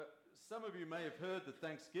Some of you may have heard that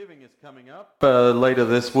Thanksgiving is coming up later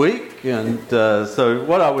this week, and so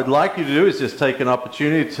what I would like you to do is just take an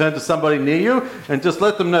opportunity to turn to somebody near you and just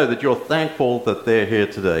let them know that you're thankful that they're here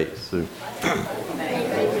today. So.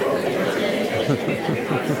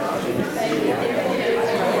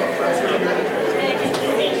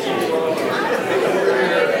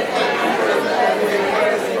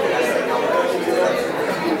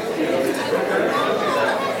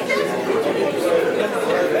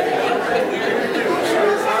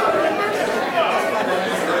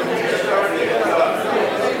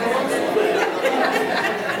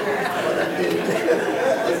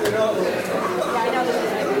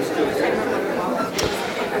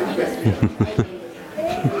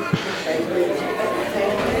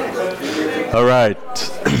 All right.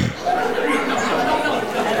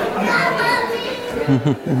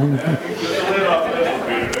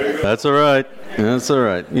 That's all right. That's all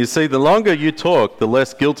right. You see, the longer you talk, the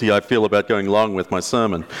less guilty I feel about going long with my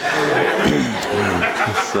sermon.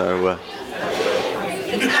 So,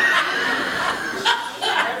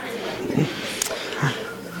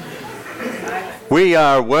 we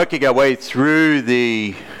are working our way through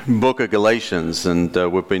the book of Galatians, and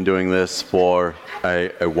we've been doing this for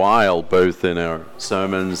a while, both in our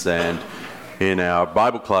sermons and in our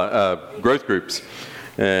Bible growth groups.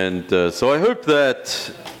 And so I hope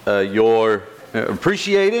that you're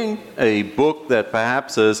appreciating a book that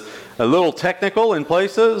perhaps is a little technical in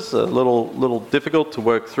places, a little difficult to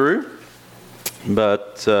work through,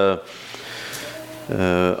 but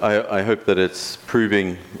I hope that it's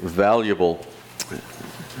proving valuable.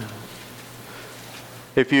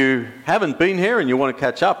 If you haven't been here and you want to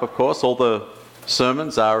catch up, of course, all the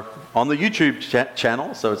sermons are on the YouTube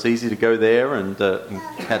channel, so it's easy to go there and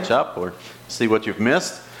catch up or see what you've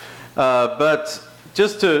missed. But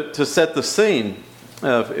just to set the scene,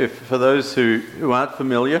 for those who aren't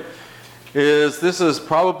familiar, this is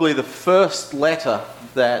probably the first letter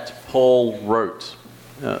that Paul wrote.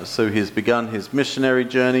 So he's begun his missionary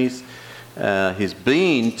journeys. He's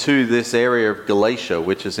been to this area of Galatia,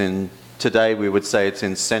 which is today we would say it's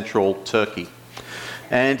in central Turkey.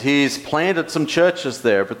 And he's planted some churches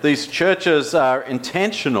there, but these churches are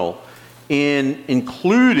intentional in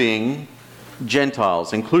including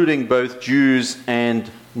Gentiles, including both Jews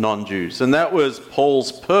and non-Jews. And that was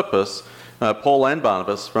Paul's purpose, Paul and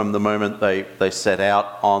Barnabas, from the moment they set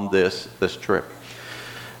out on this trip.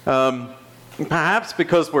 Perhaps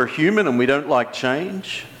because we're human and we don't like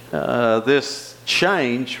change, this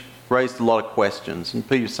change raised a lot of questions,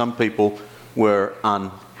 and some people were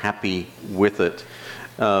unhappy with it.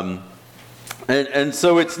 And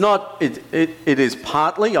so it's not. It is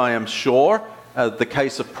partly, I am sure, the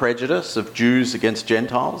case of prejudice of Jews against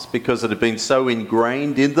Gentiles, because it had been so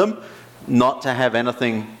ingrained in them not to have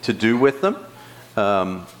anything to do with them.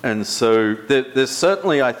 And so there's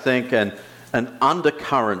certainly, I think, an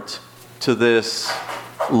undercurrent to this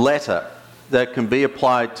letter that can be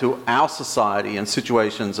applied to our society and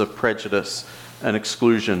situations of prejudice and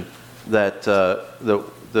exclusion that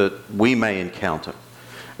we may encounter.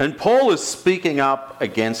 And Paul is speaking up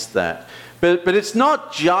against that. But it's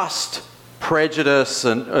not just prejudice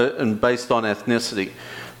and based on ethnicity.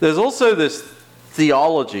 There's also this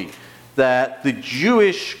theology that the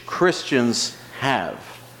Jewish Christians have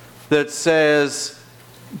that says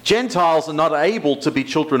Gentiles are not able to be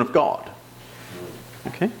children of God.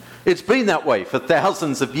 Okay? It's been that way for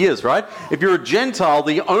thousands of years, right? If you're a Gentile,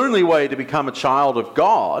 the only way to become a child of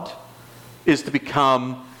God is to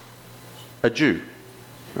become a Jew,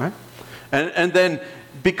 right? And then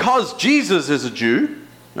because Jesus is a Jew,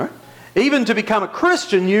 right? Even to become a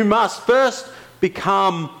Christian, you must first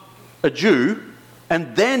become a Jew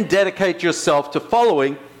and then dedicate yourself to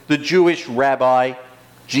following the Jewish rabbi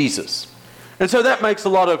Jesus. And so that makes a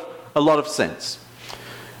lot of sense.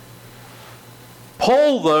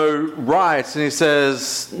 Paul, though, writes and he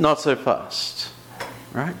says, not so fast,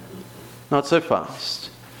 right? Not so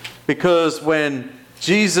fast. Because when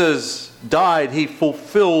Jesus died, he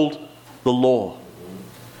fulfilled the law.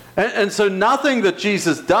 And so nothing that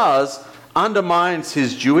Jesus does undermines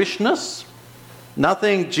his Jewishness.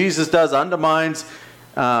 Nothing Jesus does undermines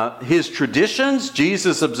his traditions.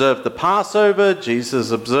 Jesus observed the Passover.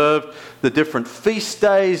 Jesus observed the different feast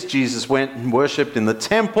days. Jesus went and worshipped in the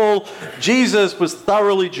temple. Jesus was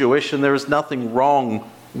thoroughly Jewish, and there is nothing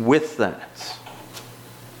wrong with that.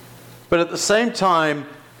 But at the same time,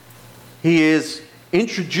 he is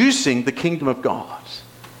introducing the kingdom of God.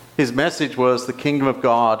 His message was the kingdom of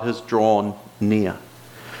God has drawn near.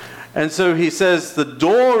 And so he says the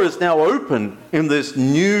door is now open in this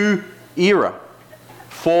new era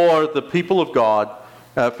for the people of God,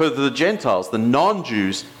 for the Gentiles, the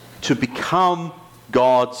non-Jews, to become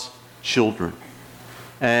God's children.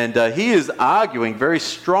 And he is arguing very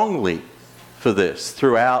strongly for this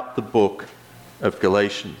throughout the book of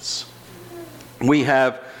Galatians. We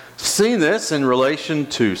have seen this in relation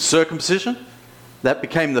to circumcision. That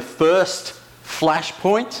became the first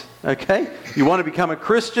flashpoint. Okay? You want to become a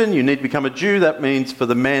Christian, you need to become a Jew. That means for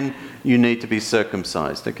the men, you need to be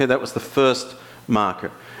circumcised. Okay? That was the first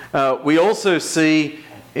marker. We also see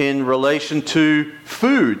in relation to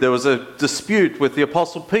food, there was a dispute with the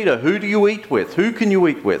Apostle Peter. Who do you eat with? Who can you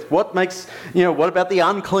eat with? What about the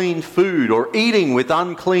unclean food or eating with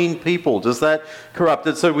unclean people? Does that corrupt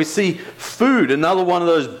it? So we see food, another one of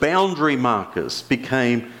those boundary markers,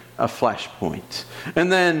 became a flashpoint. And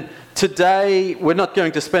then today, we're not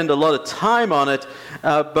going to spend a lot of time on it,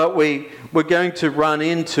 but we're going to run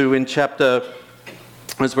into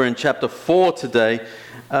as we're in chapter 4 today,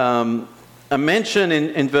 a mention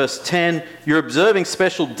in verse 10, you're observing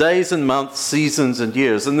special days and months, seasons and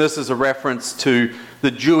years. And this is a reference to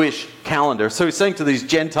the Jewish calendar. So he's saying to these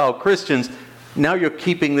Gentile Christians, now you're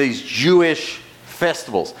keeping these Jewish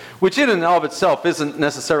festivals, which in and of itself isn't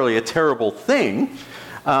necessarily a terrible thing.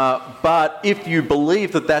 But if you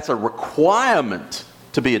believe that that's a requirement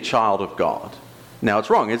to be a child of God, now it's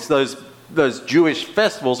wrong. It's those Jewish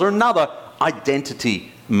festivals are another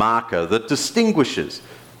identity marker that distinguishes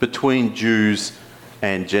between Jews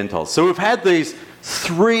and Gentiles. So we've had these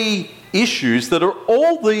three issues that are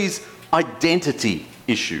all these identity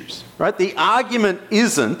issues, right? The argument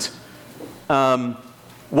isn't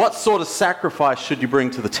what sort of sacrifice should you bring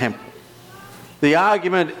to the temple. The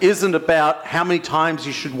argument isn't about how many times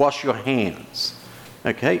you should wash your hands,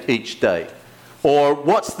 okay, each day. Or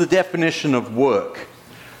what's the definition of work?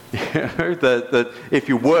 that if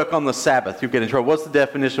you work on the Sabbath, you get in trouble. What's the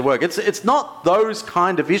definition of work? It's not those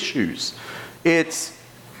kind of issues. It's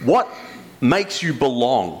what makes you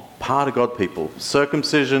belong, part of God people.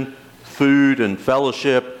 Circumcision, food and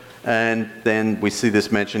fellowship, and then we see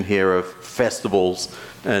this mention here of festivals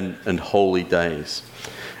and holy days.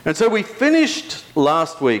 And so we finished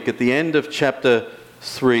last week at the end of chapter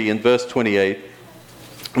 3 in verse 28.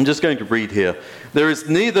 I'm just going to read here. There is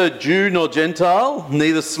neither Jew nor Gentile,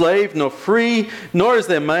 neither slave nor free, nor is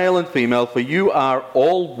there male and female, for you are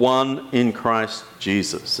all one in Christ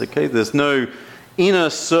Jesus. Okay, there's no inner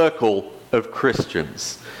circle of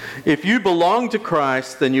Christians. If you belong to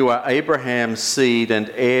Christ, then you are Abraham's seed and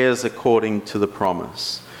heirs according to the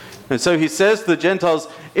promise. And so he says to the Gentiles,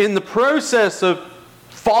 in the process of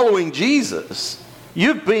following Jesus,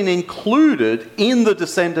 you've been included in the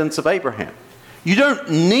descendants of Abraham. You don't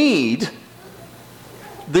need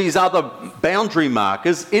these other boundary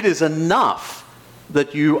markers. It is enough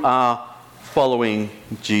that you are following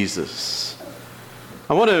Jesus.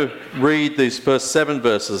 I want to read these first 7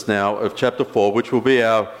 verses now of chapter 4, which will be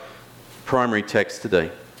our primary text today.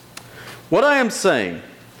 What I am saying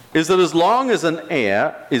is that as long as an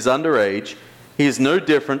heir is underage, he is no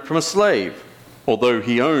different from a slave, although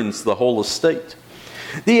he owns the whole estate.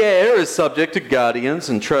 The heir is subject to guardians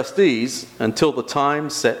and trustees until the time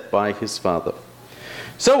set by his father.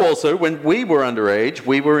 So also, when we were underage,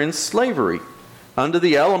 we were in slavery, under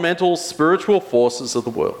the elemental spiritual forces of the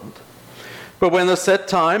world. But when the set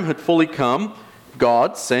time had fully come,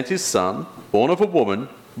 God sent his Son, born of a woman,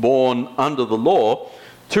 born under the law,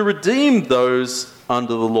 to redeem those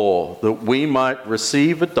under the law, that we might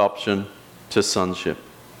receive adoption to sonship.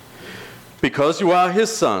 Because you are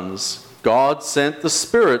his sons, God sent the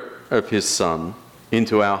Spirit of his Son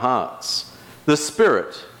into our hearts, the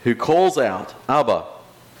Spirit who calls out, Abba,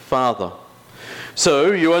 Father.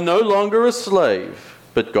 So you are no longer a slave,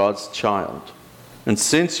 but God's child. And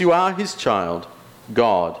since you are his child,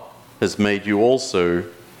 God has made you also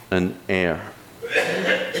an heir.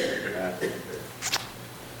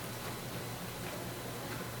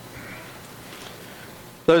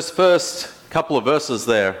 Those first couple of verses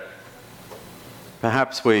there,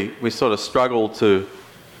 perhaps we sort of struggle to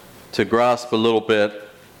grasp a little bit.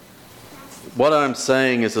 What I'm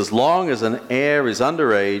saying is, as long as an heir is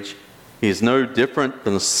underage, he is no different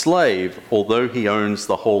than a slave, although he owns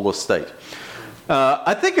the whole estate.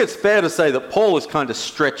 I think it's fair to say that Paul is kind of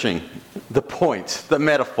stretching the point, the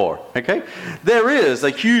metaphor, okay? There is a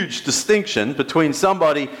huge distinction between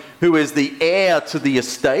somebody who is the heir to the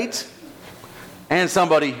estate and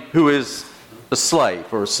somebody who is a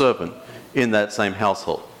slave or a servant in that same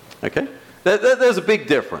household, okay? There's a big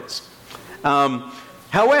difference.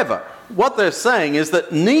 However, what they're saying is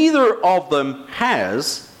that neither of them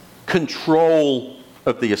has control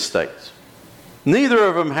of the estate. Neither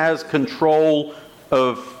of them has control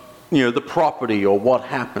of the property or what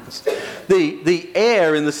happens. The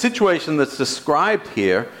heir in the situation that's described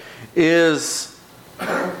here is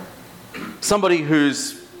somebody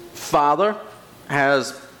whose father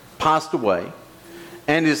has passed away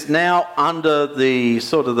and is now under the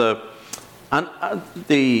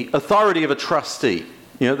authority of a trustee.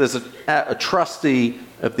 There's a trustee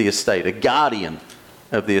of the estate, a guardian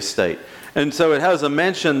of the estate. And so it has a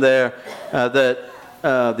mention there that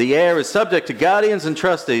the heir is subject to guardians and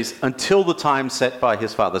trustees until the time set by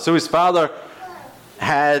his father. So his father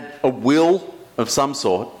had a will of some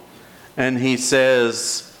sort, and he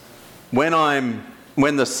says, when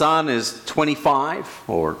the son is 25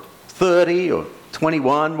 or 30 or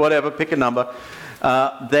 21, whatever, pick a number,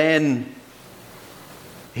 then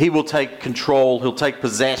he will take control, he'll take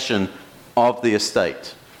possession of the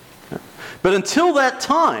estate. But until that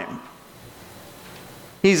time,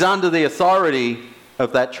 he's under the authority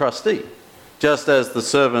of that trustee, just as the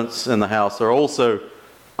servants in the house are also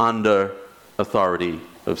under authority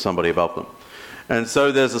of somebody above them. And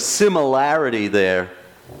so there's a similarity there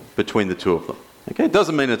between the two of them. Okay, it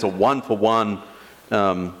doesn't mean it's a one-for-one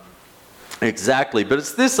exactly, but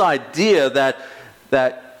it's this idea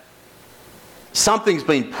that something's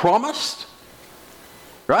been promised,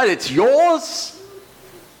 right? It's yours,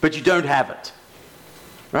 but you don't have it,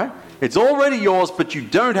 right? It's already yours, but you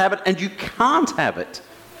don't have it, and you can't have it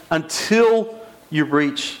until you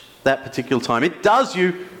reach that particular time. It does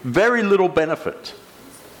you very little benefit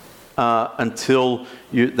until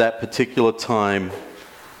that particular time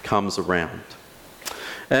comes around.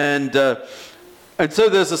 And so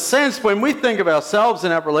there's a sense when we think of ourselves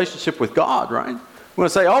in our relationship with God, right? We're going to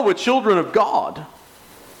say, oh, we're children of God.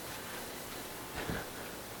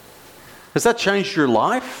 Has that changed your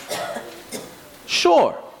life?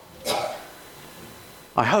 Sure.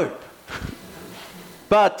 I hope.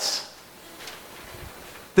 But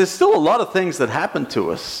there's still a lot of things that happen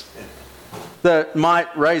to us that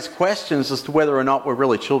might raise questions as to whether or not we're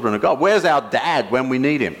really children of God. Where's our dad when we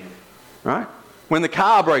need him? Right? When the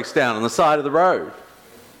car breaks down on the side of the road.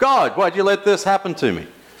 God, why'd you let this happen to me?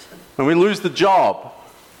 When we lose the job.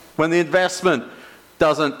 When the investment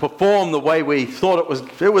doesn't perform the way we thought it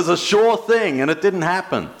was a sure thing and it didn't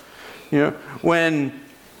happen. When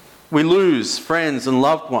we lose friends and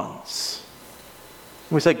loved ones.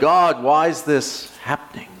 We say, God, why is this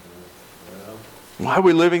happening? Why are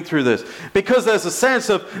we living through this? Because there's a sense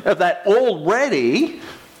of that already.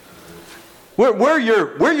 We're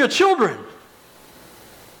your children.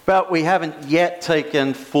 But we haven't yet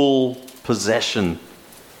taken full possession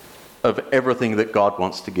of everything that God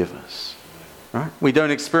wants to give us. Right? We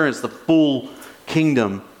don't experience the full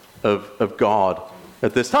kingdom of God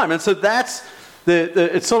at this time. And so that's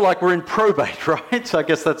it's sort of like we're in probate, right? So I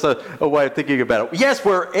guess that's a way of thinking about it. Yes,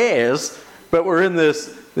 we're heirs, but we're in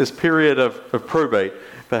this period of probate,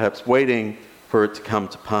 perhaps waiting for it to come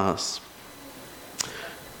to pass.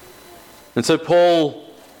 And so Paul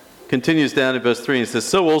continues down in verse 3 and says,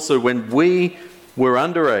 so also when we were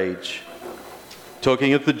underage,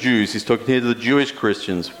 talking of the Jews, he's talking here to the Jewish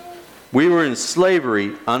Christians, we were in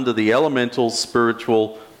slavery under the elemental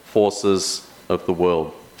spiritual forces of the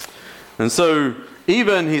world. And so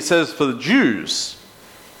even, he says, for the Jews,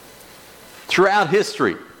 throughout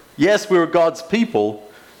history, yes, we were God's people,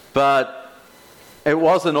 but it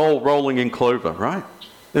wasn't all rolling in clover, right?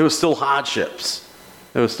 There were still hardships.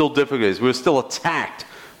 There were still difficulties. We were still attacked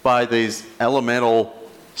by these elemental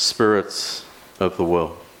spirits of the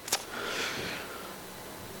world.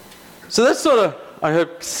 So that's sort of, I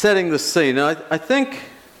hope, setting the scene. And I think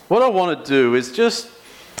what I want to do is just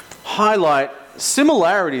highlight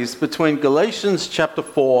similarities between Galatians chapter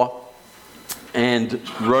 4 and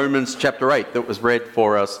Romans chapter 8 that was read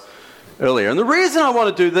for us earlier. And the reason I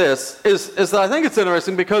want to do this is that I think it's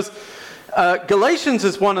interesting because Galatians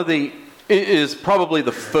is probably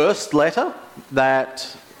the first letter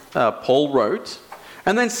that Paul wrote.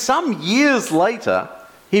 And then some years later,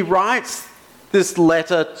 he writes this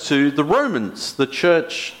letter to the Romans, the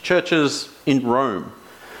churches in Rome.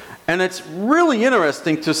 And it's really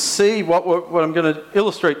interesting to see what I'm going to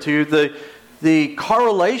illustrate to you, the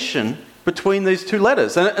correlation between these two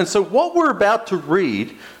letters. And so what we're about to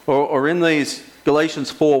read, or in these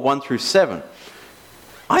Galatians 4, 1 through 7,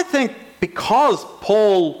 I think because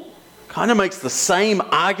Paul kind of makes the same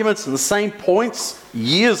arguments and the same points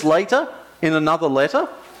years later in another letter,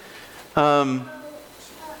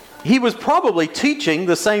 he was probably teaching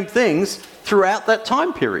the same things throughout that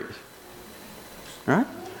time period. Right?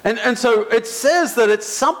 And so it says that it's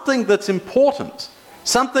something that's important.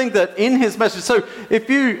 Something that in his message... So if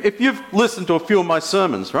you've listened to a few of my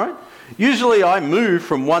sermons, right? usually I move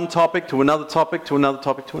from one topic to another topic to another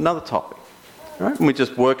topic to another topic. Right? And we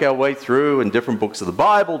just work our way through in different books of the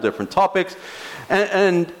Bible, different topics.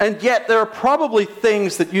 And yet there are probably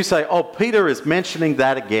things that you say, oh, Peter is mentioning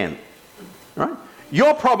that again. Right?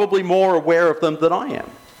 You're probably more aware of them than I am.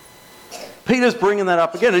 Peter's bringing that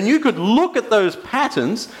up again. And you could look at those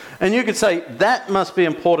patterns and you could say, that must be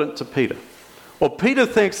important to Peter. Or Peter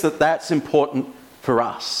thinks that that's important for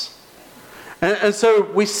us. And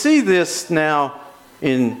so we see this now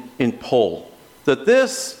in Paul, that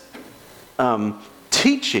this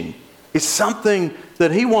teaching is something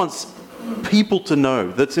that he wants people to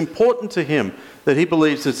know, that's important to him, that he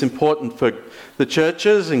believes it's important for the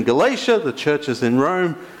churches in Galatia, the churches in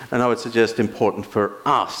Rome, and I would suggest important for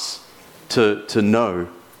us to know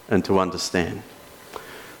and to understand.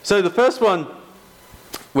 So the first one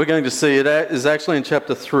we're going to see it is actually in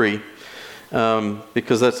chapter 3,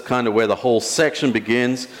 because that's kind of where the whole section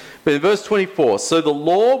begins. But in verse 24, so the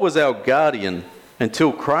law was our guardian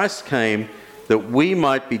until Christ came, that we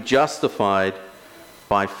might be justified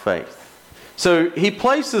by faith. So he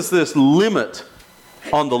places this limit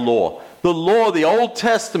on the law. The law, the Old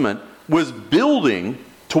Testament, was building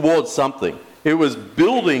towards something. It was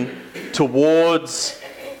building towards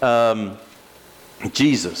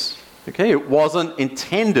Jesus. Okay, it wasn't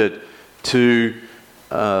intended to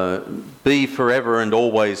be forever and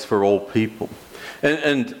always for all people.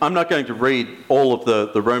 And I'm not going to read all of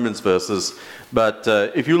the Romans verses, but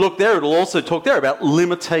if you look there, it'll also talk there about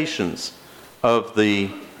limitations of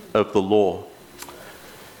the law.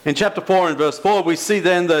 In chapter 4 and verse 4, we see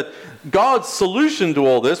then that God's solution to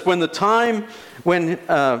all this, when the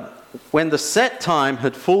set time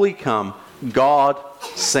had fully come, God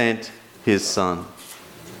sent his Son.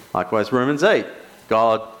 Likewise, Romans 8,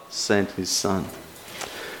 God sent his Son.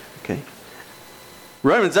 Okay.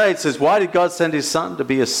 Romans 8 says, why did God send his Son? To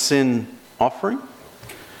be a sin offering.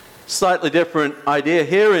 Slightly different idea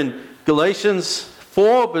here in Galatians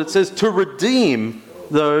 4, but it says to redeem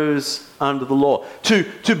those under the law.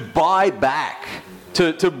 To buy back.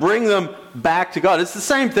 To bring them back to God. It's the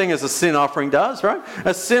same thing as a sin offering does, right?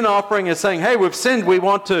 A sin offering is saying, hey, we've sinned. We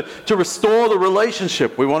want to restore the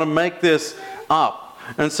relationship. We want to make this up.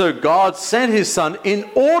 And so God sent his Son in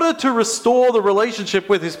order to restore the relationship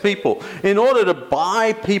with his people, in order to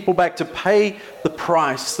buy people back, to pay the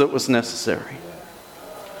price that was necessary.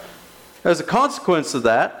 As a consequence of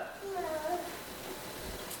that,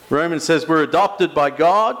 Romans says we're adopted by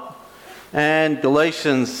God, and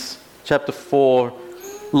Galatians chapter 4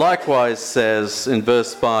 likewise says in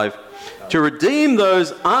verse 5, to redeem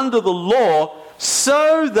those under the law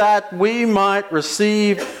so that we might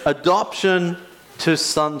receive adoption to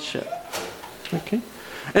sonship. Okay?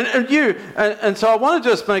 And so I want to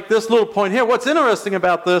just make this little point here. What's interesting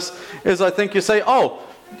about this is I think you say, oh,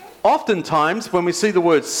 oftentimes when we see the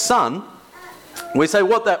word son, we say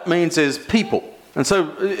what that means is people. And so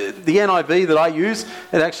the NIV that I use,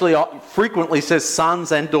 it actually frequently says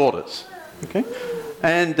sons and daughters. Okay?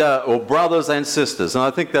 And or brothers and sisters. And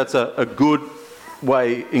I think that's a good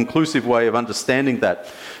way, inclusive way of understanding that.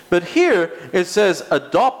 But here it says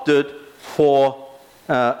adopted for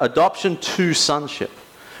adoption to sonship.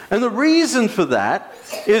 And the reason for that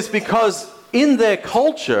is because in their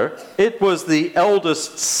culture, it was the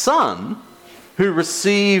eldest son who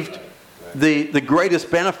received the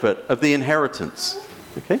greatest benefit of the inheritance.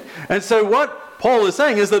 Okay? And so what Paul is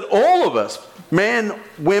saying is that all of us, men,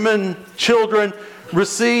 women, children,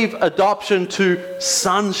 receive adoption to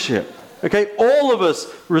sonship. Okay? All of us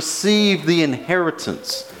receive the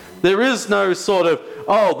inheritance. There is no sort of,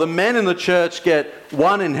 oh, the men in the church get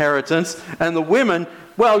one inheritance and the women,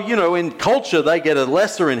 well, you know, in culture they get a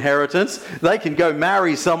lesser inheritance. They can go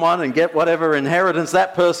marry someone and get whatever inheritance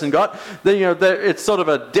that person got. Then, you know, it's sort of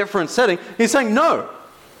a different setting. He's saying, no.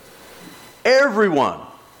 Everyone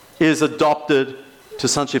is adopted to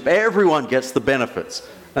sonship. Everyone gets the benefits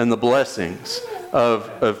and the blessings of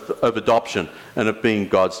adoption and of being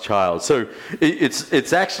God's child. So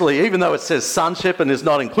it's actually, even though it says sonship and is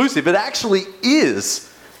not inclusive, it actually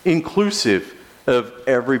is inclusive of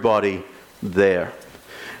everybody there.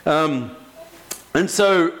 And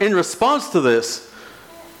so in response to this,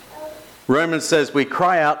 Romans says we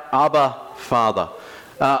cry out, Abba, Father.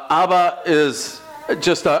 Abba is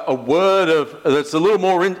just a word that's a little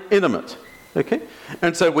more intimate. Okay?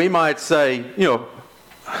 And so we might say, you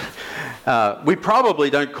know, we probably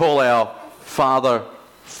don't call our father,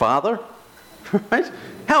 Father, right?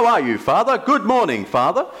 How are you, Father? Good morning,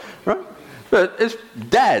 Father, right? But it's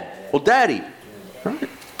Dad or Daddy, right?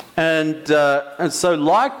 And so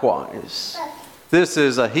likewise, this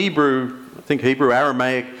is a Hebrew, I think Hebrew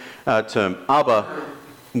Aramaic term, Abba,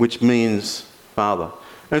 which means Father.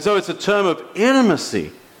 And so it's a term of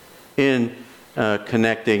intimacy in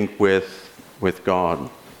connecting with God.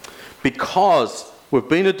 Because we've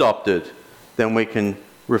been adopted, then we can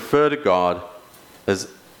refer to God as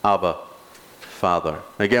Abba, Father.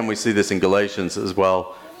 Again, we see this in Galatians as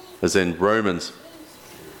well as in Romans.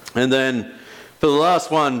 And then for the last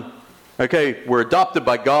one, okay, we're adopted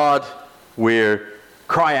by God. We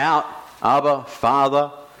cry out, Abba,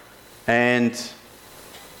 Father. And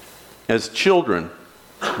as children,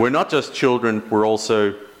 we're not just children, we're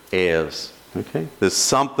also heirs. Okay? There's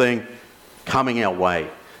something coming our way.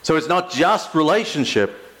 So it's not just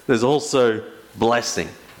relationship, there's also blessing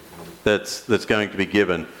that's going to be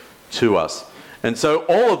given to us. And so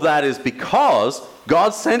all of that is because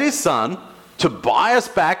God sent his Son to buy us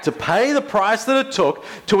back, to pay the price that it took,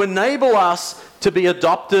 to enable us to be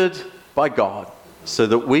adopted by God so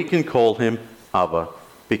that we can call him Abba,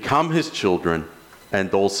 become his children,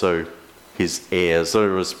 and also his heirs.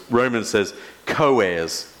 So as Romans says,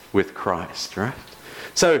 co-heirs with Christ, right?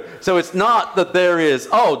 So it's not that there is,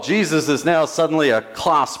 Jesus is now suddenly a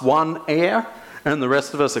class 1 heir and the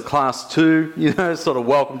rest of us are class 2, sort of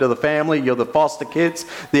welcome to the family, you're the foster kids,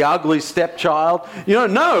 the ugly stepchild.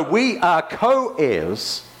 No, we are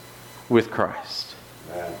co-heirs with Christ.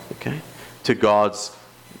 Okay? To God's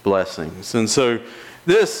blessings. And so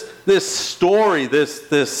this story,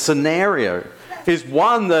 this scenario is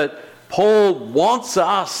one that Paul wants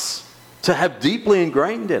us to have deeply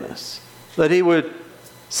ingrained in us. That he would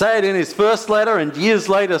say it in his first letter and years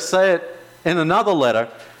later say it in another letter,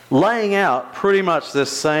 laying out pretty much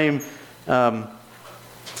this same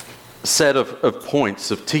set of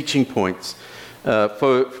points, of teaching points,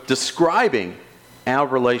 for describing our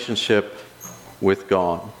relationship with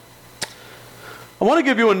God. I want to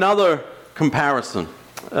give you another comparison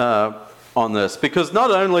on this, because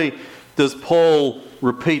not only does Paul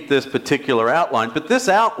repeat this particular outline, but this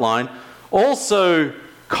outline also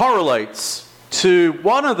correlates to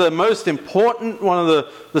one of the most important, one of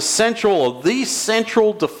the central or the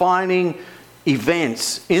central defining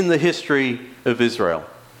events in the history of Israel.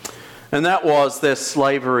 And that was their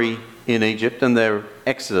slavery in Egypt and their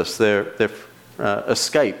exodus, their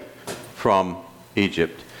escape from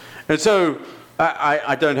Egypt. And so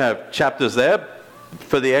I don't have chapters there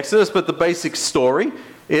for the Exodus, but the basic story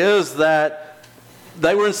is that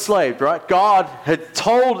they were enslaved, right? God had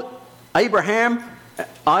told Abraham,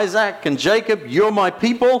 Isaac and Jacob, you're my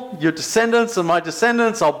people, your descendants are my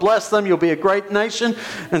descendants, I'll bless them, you'll be a great nation.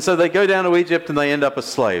 And so they go down to Egypt and they end up as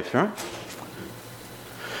slaves, right?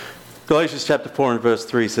 Galatians chapter 4 and verse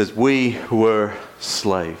 3 says, we were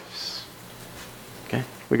slaves. Okay?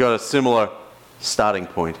 We got a similar starting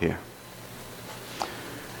point here.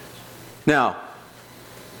 Now,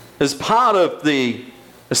 as part of the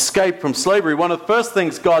escape from slavery, one of the first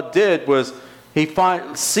things God did was he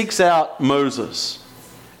seeks out Moses.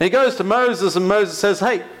 And he goes to Moses and Moses says,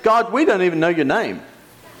 hey, God, we don't even know your name.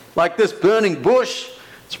 Like this burning bush,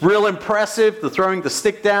 it's real impressive. They're throwing the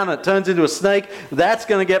stick down and it turns into a snake. That's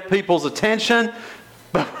going to get people's attention.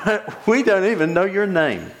 But we don't even know your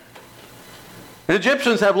name. And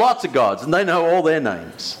Egyptians have lots of gods and they know all their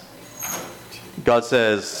names. God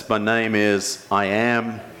says, my name is I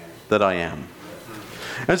am that I am.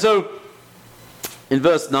 And so in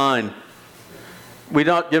verse 9, we're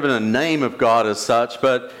not given a name of God as such,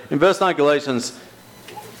 but in verse 9 Galatians,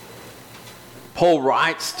 Paul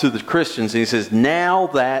writes to the Christians and he says, now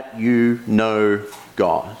that you know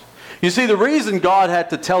God. You see, the reason God had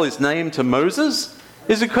to tell his name to Moses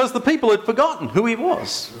is because the people had forgotten who he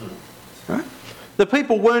was. Right? The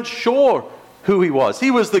people weren't sure who he was.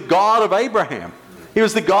 He was the God of Abraham. He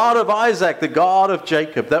was the God of Isaac, the God of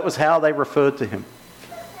Jacob. That was how they referred to him.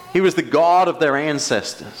 He was the God of their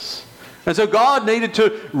ancestors. And so God needed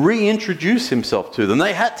to reintroduce himself to them.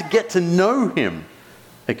 They had to get to know him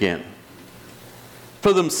again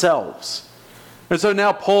for themselves. And so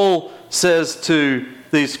now Paul says to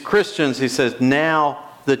these Christians, he says,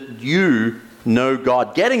 now that you know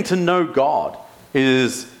God, getting to know God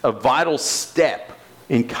is a vital step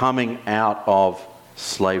in coming out of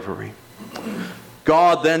slavery.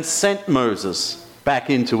 God then sent Moses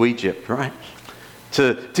back into Egypt, right?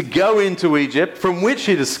 To go into Egypt, from which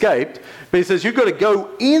he'd escaped. But he says, you've got to go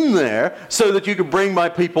in there so that you can bring my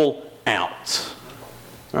people out.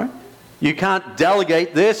 Right? You can't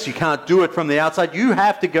delegate this. You can't do it from the outside. You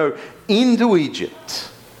have to go into Egypt.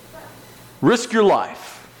 Risk your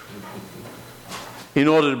life in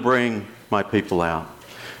order to bring my people out.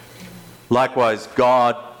 Likewise,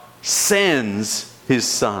 God sends his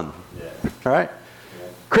Son. Right?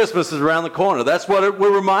 Christmas is around the corner. That's what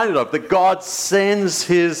we're reminded of, that God sends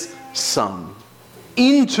his Son.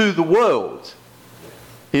 into the world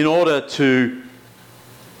in order to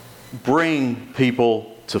bring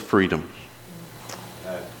people to freedom.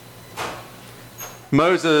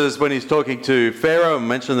 Moses, when he's talking to Pharaoh, I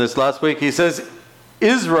mentioned this last week, he says,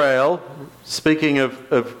 Israel, speaking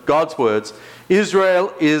of God's words,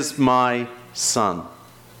 Israel is my son.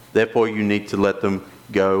 Therefore you need to let them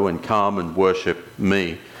go and come and worship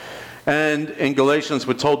me. And in Galatians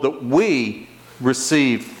we're told that we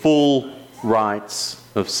receive full rights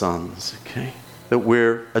of sons, okay? That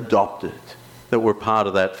we're adopted, that we're part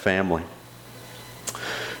of that family.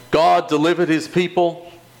 God delivered his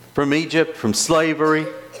people from Egypt, from slavery,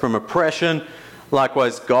 from oppression.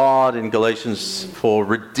 Likewise, God in Galatians 4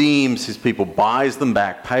 redeems his people, buys them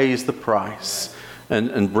back, pays the price,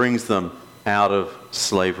 and brings them out of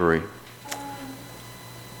slavery.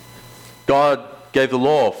 God gave the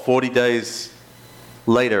law 40 days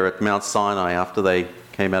later at Mount Sinai after they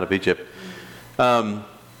came out of Egypt.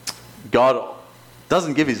 God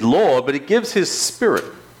doesn't give his law, but he gives his spirit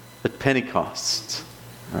at Pentecost.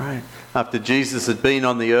 All right. After Jesus had been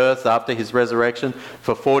on the earth, after his resurrection,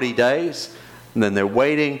 for 40 days, and then they're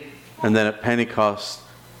waiting, and then at Pentecost,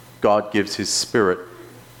 God gives his spirit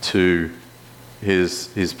to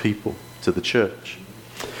his people, to the church.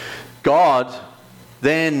 God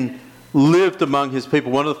then lived among his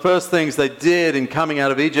people. One of the first things they did in coming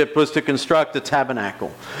out of Egypt was to construct a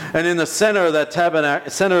tabernacle. And in the center of that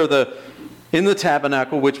tabernacle, in the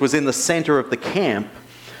tabernacle, which was in the center of the camp,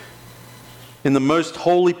 in the most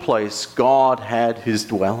holy place, God had his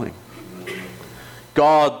dwelling.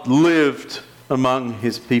 God lived among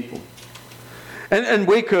his people. And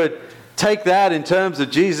we could take that in terms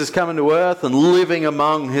of Jesus coming to earth and living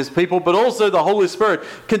among his people, but also the Holy Spirit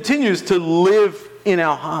continues to live in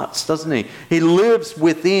our hearts, doesn't he? He lives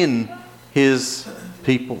within his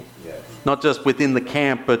people. Not just within the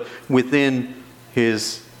camp, but within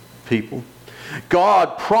his people.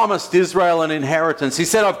 God promised Israel an inheritance. He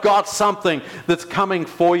said, I've got something that's coming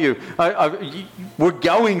for you. We're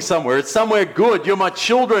going somewhere. It's somewhere good. You're my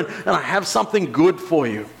children, and I have something good for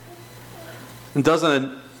you. And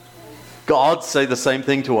doesn't God say the same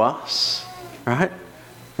thing to us? Right?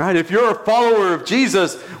 Right? If you're a follower of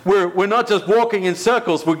Jesus, we're not just walking in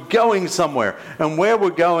circles. We're going somewhere. And where we're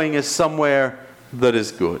going is somewhere that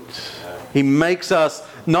is good. He makes us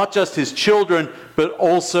not just his children, but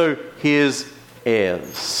also his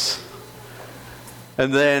heirs.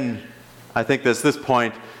 And then I think there's this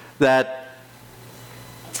point that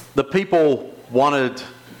the people wanted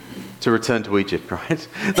to return to Egypt, right?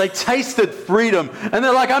 They tasted freedom and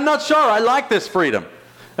they're like, I'm not sure I like this freedom.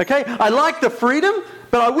 Okay? I like the freedom,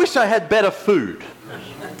 but I wish I had better food.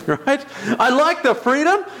 Right? I like the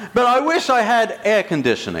freedom, but I wish I had air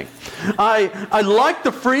conditioning. I like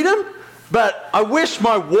the freedom, but I wish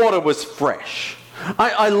my water was fresh.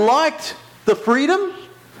 I liked the freedom,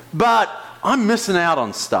 but I'm missing out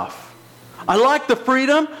on stuff. I like the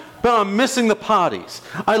freedom, but I'm missing the parties.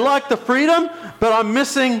 I like the freedom, but I'm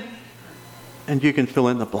missing, and you can fill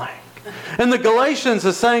in the blank. And the Galatians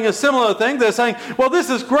are saying a similar thing. They're saying, well, this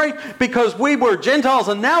is great because we were Gentiles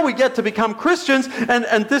and now we get to become Christians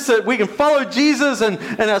and this we can follow Jesus and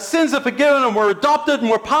our sins are forgiven and we're adopted and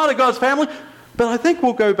we're part of God's family. But I think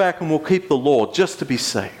we'll go back and we'll keep the law just to be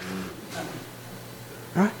safe.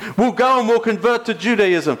 Right? We'll go and we'll convert to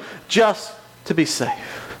Judaism just to be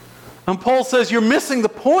safe. And Paul says you're missing the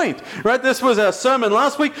point. Right? This was our sermon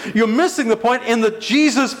last week. You're missing the point in that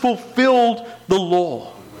Jesus fulfilled the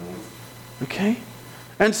law. Okay?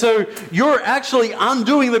 And so you're actually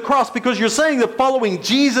undoing the cross because you're saying that following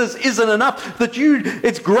Jesus isn't enough. That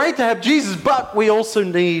it's great to have Jesus, but we also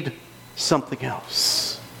need something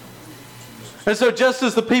else. And so just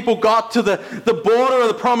as the people got to the border of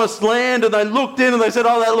the promised land and they looked in and they said,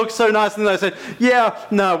 oh, that looks so nice. And they said, yeah,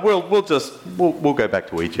 no, we'll go back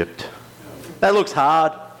to Egypt. That looks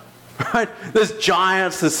hard. Right? There's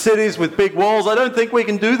giants, there's cities with big walls. I don't think we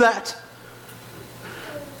can do that.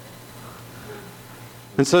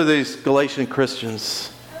 And so these Galatian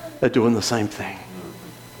Christians are doing the same thing.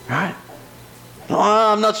 Right?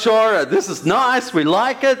 Oh, I'm not sure. This is nice. We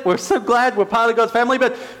like it. We're so glad we're part of God's family,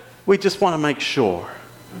 but we just want to make sure.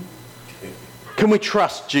 Can we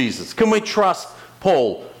trust Jesus? Can we trust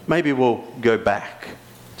Paul? Maybe we'll go back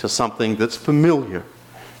to something that's familiar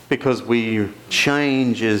because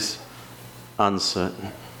change is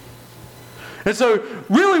uncertain. And so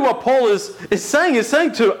really what Paul is saying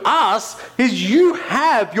to us is you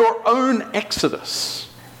have your own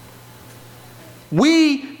exodus.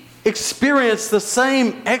 We experience the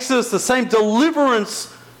same exodus, the same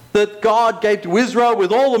deliverance that God gave to Israel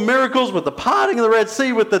with all the miracles, with the parting of the Red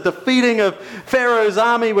Sea, with the defeating of Pharaoh's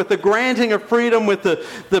army, with the granting of freedom, with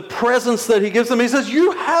the presence that he gives them. He says,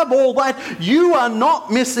 you have all that. You are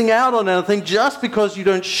not missing out on anything just because you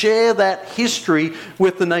don't share that history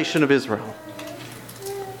with the nation of Israel.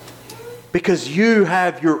 Because you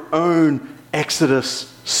have your own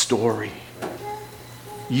Exodus story.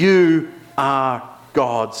 You are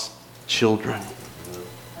God's children.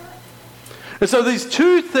 And so these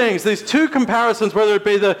two things, these two comparisons, whether it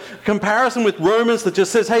be the comparison with Romans that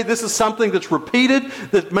just says, hey, this is something that's repeated,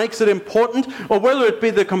 that makes it important, or whether it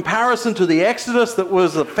be the comparison to the Exodus that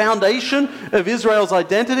was the foundation of Israel's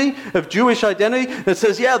identity, of Jewish identity, that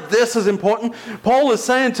says, yeah, this is important. Paul is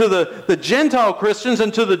saying to the Gentile Christians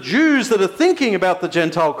and to the Jews that are thinking about the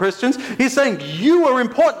Gentile Christians, he's saying, you are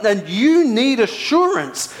important and you need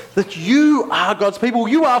assurance that you are God's people.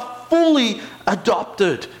 You are fully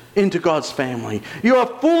adopted into God's family. You are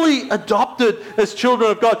fully adopted as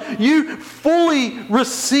children of God. You fully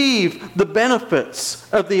receive the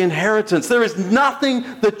benefits of the inheritance. There is nothing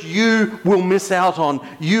that you will miss out on.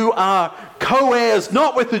 You are co-heirs,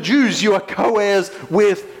 not with the Jews, you are co-heirs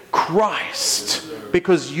with Christ,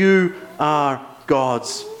 because you are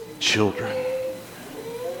God's children.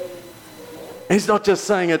 And he's not just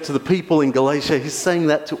saying it to the people in Galatia, he's saying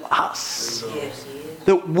that to us.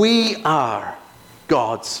 That we are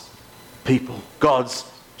God's people, God's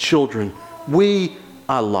children. We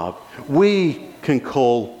are loved. We can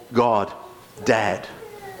call God Dad,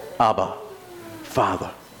 Abba, Father.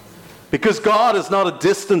 Because God is not a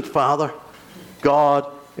distant Father. God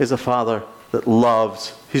is a Father that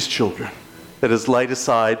loves his children, that has laid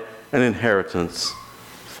aside an inheritance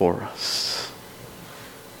for us.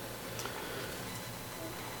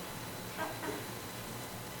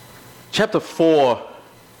 Chapter 4,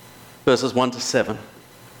 verses 1 to 7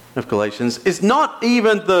 of Galatians is not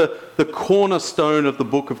even the cornerstone of the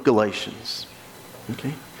book of Galatians.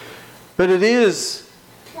 Okay? But it is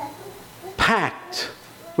packed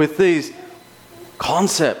with these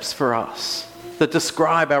concepts for us that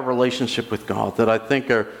describe our relationship with God that I think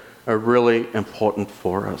are really important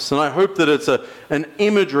for us. And I hope that it's an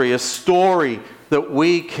imagery, a story that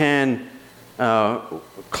we can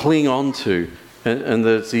cling on to and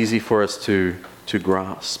that it's easy for us to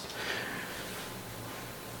grasp.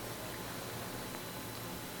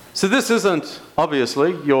 So this isn't,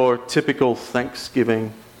 obviously, your typical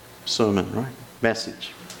Thanksgiving sermon, right?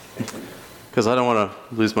 Message. Because I don't want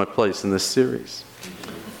to lose my place in this series.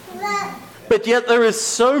 But yet there is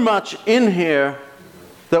so much in here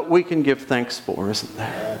that we can give thanks for, isn't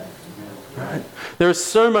there? Right? There is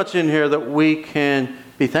so much in here that we can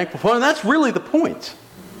be thankful for, and that's really the point.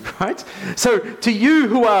 Right? So to you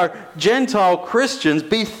who are Gentile Christians,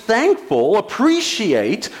 be thankful,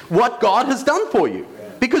 appreciate what God has done for you.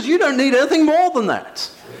 Because you don't need anything more than that.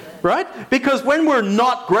 Right? Because when we're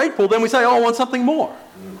not grateful, then we say, oh, I want something more.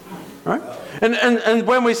 Right? And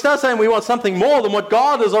when we start saying we want something more than what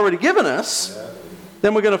God has already given us,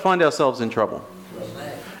 then we're going to find ourselves in trouble.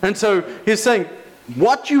 And so he's saying,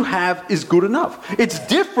 what you have is good enough. It's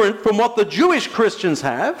different from what the Jewish Christians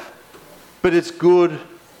have, but it's good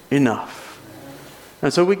enough.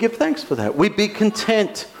 And so we give thanks for that. We be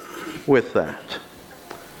content with that.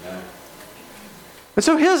 And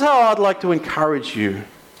so here's how I'd like to encourage you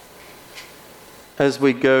as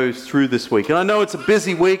we go through this week. And I know it's a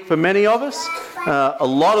busy week for many of us. A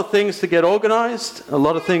lot of things to get organized, a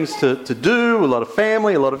lot of things to do, a lot of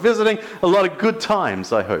family, a lot of visiting, a lot of good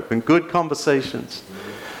times, I hope, and good conversations.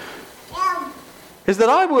 Is that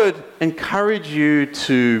I would encourage you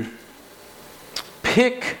to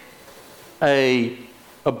pick a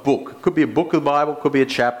book. It could be a book of the Bible, it could be a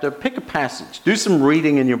chapter. Pick a passage. Do some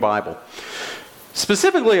reading in your Bible.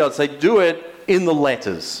 Specifically, I'd say do it in the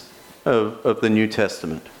letters of the New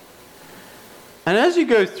Testament. And as you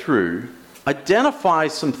go through, identify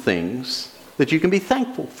some things that you can be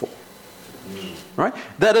thankful for. Right?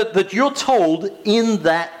 That you're told in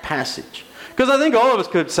that passage. Because I think all of us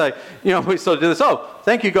could say, we sort of do this, oh,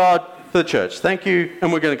 thank you, God, for the church. Thank you,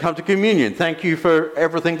 and we're going to come to communion. Thank you for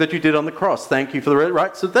everything that you did on the cross. Thank you for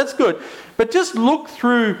right? So that's good. But just look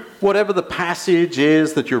through whatever the passage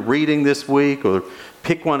is that you're reading this week, or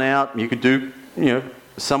pick one out. You could do,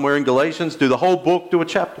 somewhere in Galatians, do the whole book, do a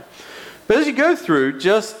chapter. But as you go through,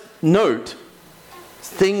 just note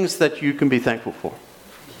things that you can be thankful for.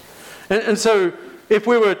 And so if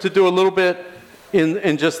we were to do a little bit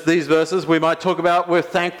in just these verses, we might talk about we're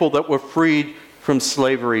thankful that we're freed from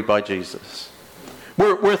slavery by Jesus.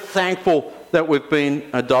 We're thankful that we've been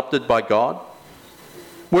adopted by God.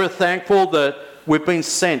 We're thankful that we've been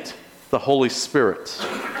sent the Holy Spirit.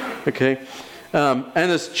 Okay? And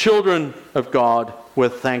as children of God, we're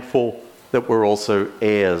thankful that we're also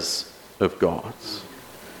heirs of God.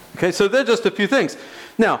 Okay, so they're just a few things.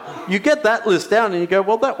 Now, you get that list down and you go,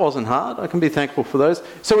 well, that wasn't hard. I can be thankful for those.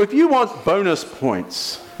 So if you want bonus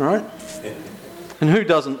points, right? And who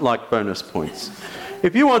doesn't like bonus points?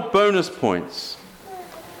 If you want bonus points,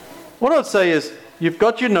 what I'd say is you've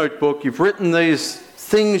got your notebook, you've written these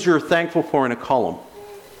things you're thankful for in a column.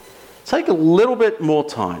 Take a little bit more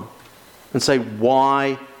time and say,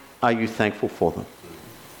 why are you thankful for them?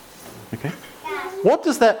 Okay? What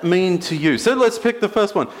does that mean to you? So let's pick the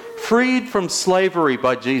first one. Freed from slavery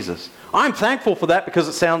by Jesus. I'm thankful for that because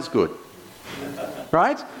it sounds good.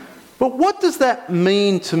 Right? But what does that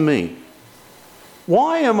mean to me?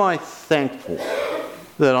 Why am I thankful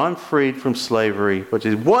that I'm freed from slavery by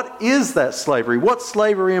Jesus? What is that slavery? What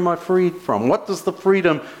slavery am I freed from? What does the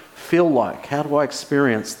freedom feel like? How do I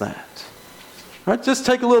experience that? Right? Just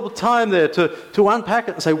take a little time there to unpack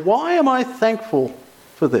it and say, why am I thankful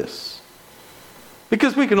for this?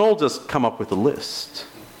 Because we can all just come up with a list.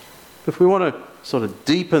 If we want to sort of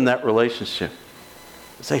deepen that relationship,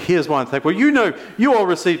 say, here's why I'm thankful. You know, you all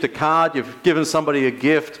received a card, you've given somebody a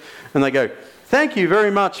gift, and they go, thank you very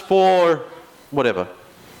much for whatever.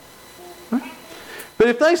 Right? But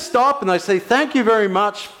if they stop and they say, thank you very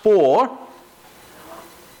much for,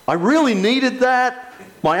 I really needed that.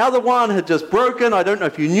 My other one had just broken. I don't know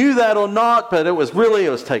if you knew that or not, but it was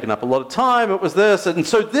taking up a lot of time. It was this. And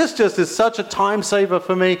so this just is such a time saver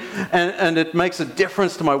for me. And it makes a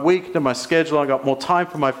difference to my week, to my schedule. I got more time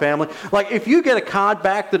for my family. Like if you get a card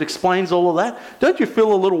back that explains all of that, don't you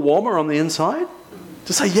feel a little warmer on the inside?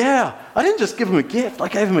 To say, yeah, I didn't just give them a gift. I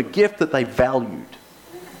gave them a gift that they valued.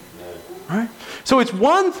 Right? So it's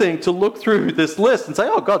one thing to look through this list and say,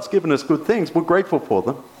 oh, God's given us good things. We're grateful for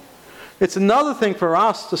them. It's another thing for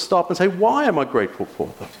us to stop and say, why am I grateful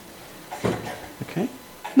for them? Okay?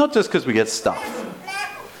 Not just because we get stuff.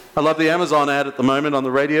 I love the Amazon ad at the moment on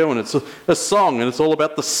the radio, and it's a song, and it's all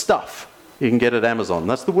about the stuff you can get at Amazon.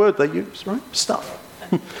 That's the word they use, right?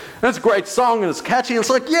 Stuff. And it's a great song, and it's catchy, and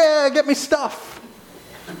it's like, yeah, get me stuff.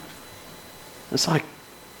 It's like,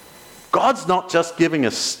 God's not just giving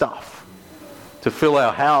us stuff to fill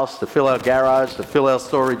our house, to fill our garage, to fill our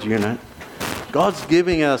storage unit. God's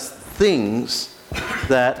giving us things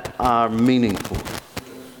that are meaningful,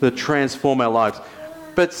 that transform our lives.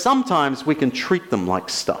 But sometimes we can treat them like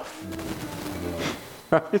stuff.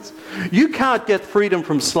 Right? You can't get freedom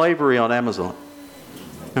from slavery on Amazon.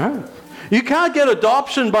 Right? You can't get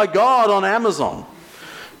adoption by God on Amazon.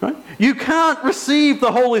 Right? You can't receive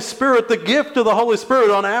the Holy Spirit, the gift of the Holy Spirit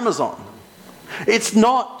on Amazon. It's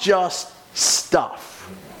not just stuff.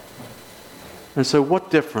 And so what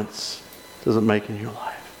difference does it make in your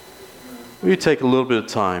life? Will you take a little bit of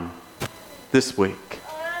time this week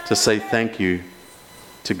to say thank you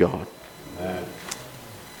to God? Amen.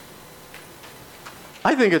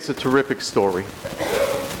 I think it's a terrific story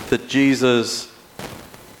that Jesus,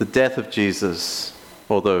 the death of Jesus,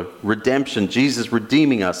 or the redemption, Jesus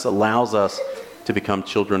redeeming us, allows us to become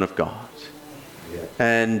children of God. Yeah.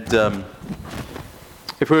 And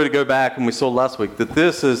if we were to go back, and we saw last week that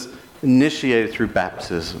this is initiated through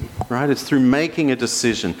baptism, right? It's through making a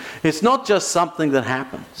decision. It's not just something that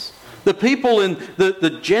happens. The people in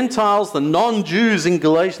the Gentiles, the non-Jews in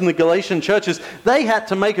the Galatian churches, they had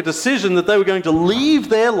to make a decision that they were going to leave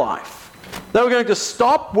their life. They were going to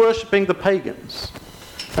stop worshipping the pagans.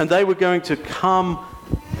 And they were going to come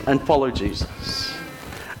and follow Jesus.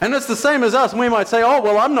 And it's the same as us. We might say, oh,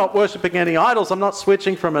 well, I'm not worshipping any idols. I'm not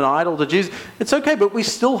switching from an idol to Jesus. It's okay, but we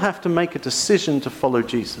still have to make a decision to follow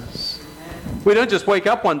Jesus. We don't just wake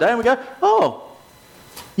up one day and we go, oh,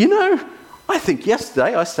 you know, I think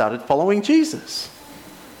yesterday I started following Jesus.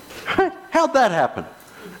 Right? How'd that happen?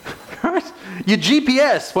 Right? Your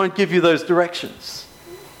GPS won't give you those directions.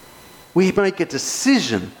 We make a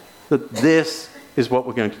decision that this is what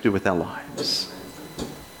we're going to do with our lives.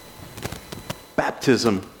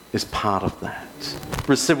 Baptism is part of that.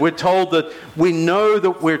 We're told that we know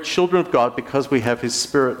that we're children of God because we have His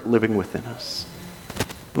Spirit living within us.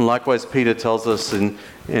 And likewise, Peter tells us in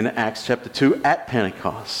Acts chapter 2 at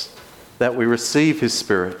Pentecost that we receive His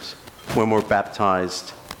Spirit when we're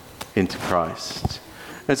baptized into Christ.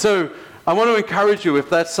 And so I want to encourage you, if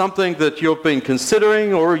that's something that you've been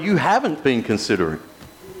considering or you haven't been considering,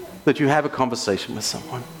 that you have a conversation with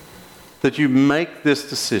someone, that you make this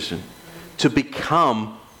decision to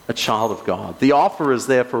become a child of God. The offer is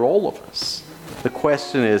there for all of us. The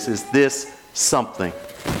question is this something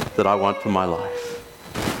that I want for my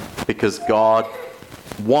life? Because God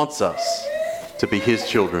wants us to be His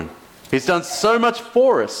children. He's done so much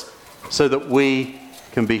for us so that we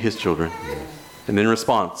can be His children. And in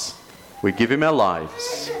response, we give him our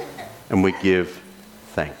lives and we give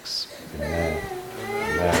thanks. Amen.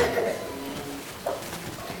 Amen.